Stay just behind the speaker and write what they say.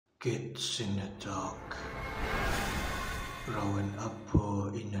Kids in the dark, growing up poor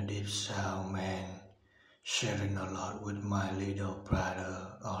in a deep south, man, sharing a lot with my little brother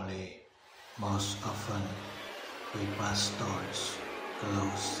Ollie. Most often, we passed stories,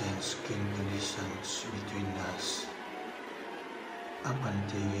 clothes and skin conditions between us. Up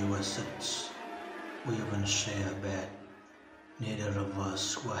until he was 6, we even shared a bed. Neither of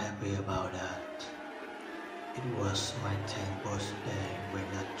us were happy about that. It was my 10th birthday when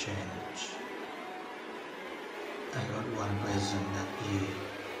that changed. I got one present that year,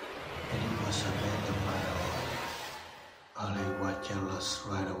 and it was a bed of my own. Ollie was jealous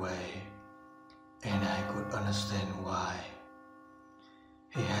right away, and I could understand why.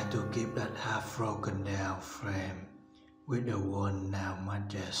 He had to keep that half broken down frame with the worn now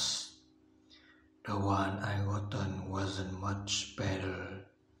mattress. The one I gotten wasn't much better,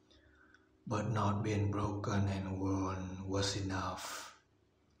 but not being broken and worn was enough.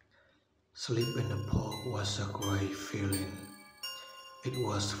 Sleep in the park was a great feeling. It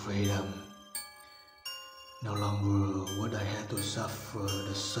was freedom. No longer would I have to suffer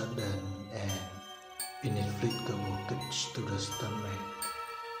the sudden and inexplicable kitch to the stomach.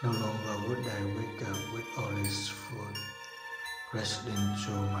 No longer would I wake up with Ollie's foot resting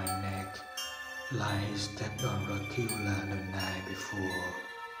through my neck like he stepped on Dracula the night before.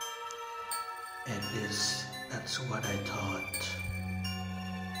 At least that's what I thought.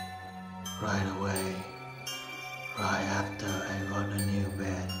 Right away, right after I got a new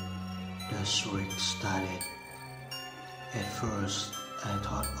bed, the shriek started. At first, I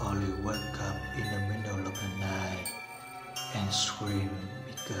thought Ollie woke up in the middle of the night and screamed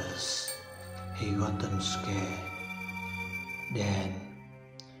because he gotten scared. Then,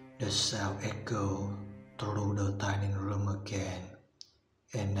 the sound echoed through the tiny room again,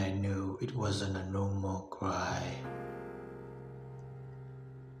 and I knew it wasn't a normal cry.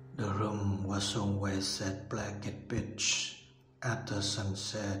 The room was always set black at pitch. After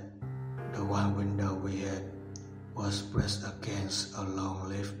sunset, the one window we had was pressed against a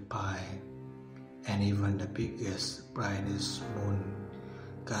long-lived pine, and even the biggest, brightest moon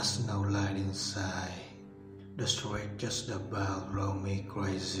cast no light inside. The shriek just about drove me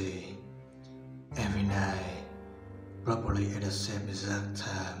crazy. Every night, probably at the same exact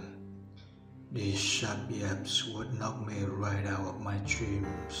time, these sharp yaps would knock me right out of my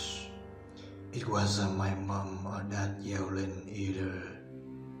dreams. It wasn't my mom or dad yelling either.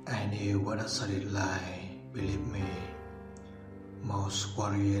 I knew what a solid lie, believe me. Most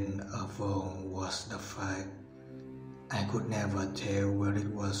worrying of all was the fact I could never tell where it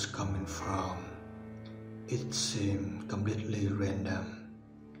was coming from. It seemed completely random.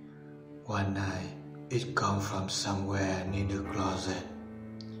 One night, it came from somewhere near the closet.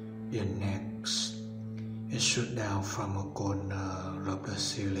 The next, it shot down from a corner of the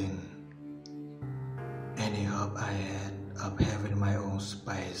ceiling. Any hope I had of having my own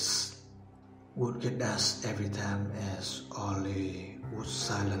space would get dust every time as Ollie would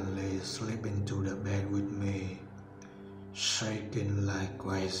silently slip into the bed with me, shaking like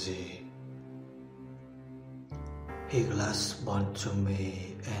crazy. He grasped onto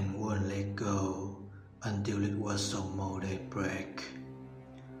me and wouldn't let go until it was almost a break.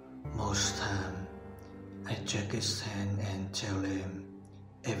 Most time, I check his hand and tell him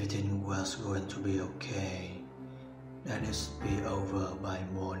everything was going to be okay, that it'd be over by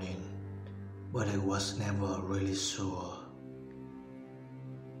morning, but I was never really sure.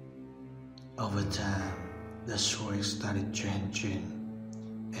 Over time, the story started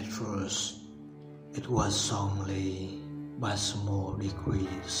changing. At first, it was only by small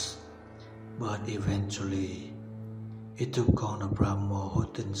degrees, but eventually it took on a more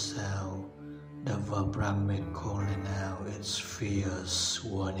hooting sound, the vibramic calling out its fierce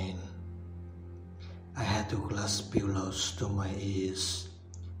warning. I had to clasp pillows to my ears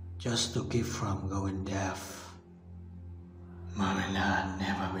just to keep from going deaf. Mom and Dad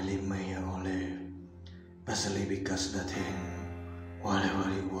never believed me only, especially because the thing, whatever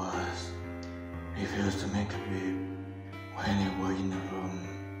it was, refused to make a beep when they were in the room.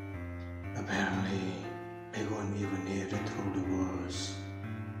 Apparently, they couldn't even hear it through the walls,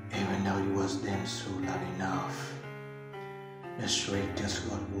 even though it was damn sure loud enough. The shriek just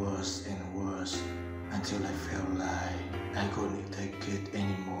got worse and worse until I felt like I couldn't take it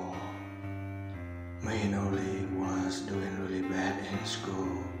anymore. Me and Ollie was doing really bad in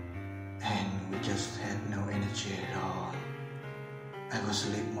school, and we just had no energy at all. I could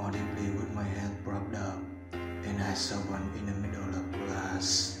sleep more deeply with my head propped up, and I saw one in the middle of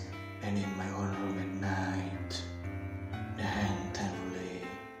class and in my own room at night. Then, thankfully,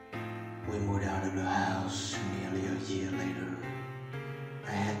 we moved out of the house nearly a year later.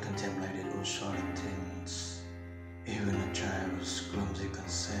 I had sort of things. Even a child's clumsy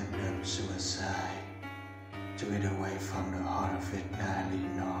concept of suicide to get away from the horrific nightly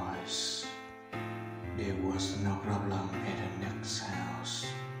noise. There was no problem at the next house.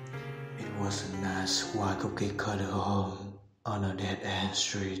 It was a nice white cookie cutter home on a dead-end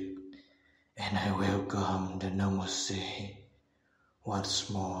street, and I welcomed the normalcy. What's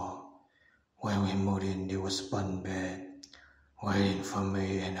more, when we moved in, there was one bed waiting for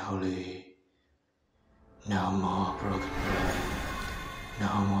me and Holly. No more broken bed,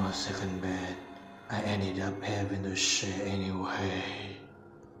 no more second bed. I ended up having to share anyway.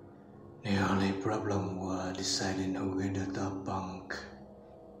 The only problem was deciding who get the top bunk.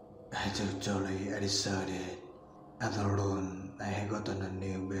 I told Jolly I decided after alone I had gotten a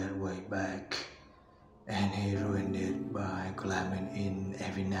new bed way back, and he ruined it by climbing in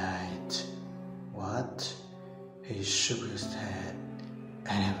every night. What? He shook his head.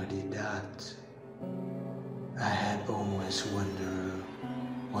 I never did that. I had always wondered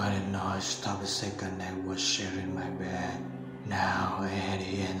why the noise stopped the second I was sharing my bed. Now I had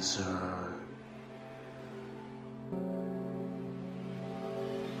the answer.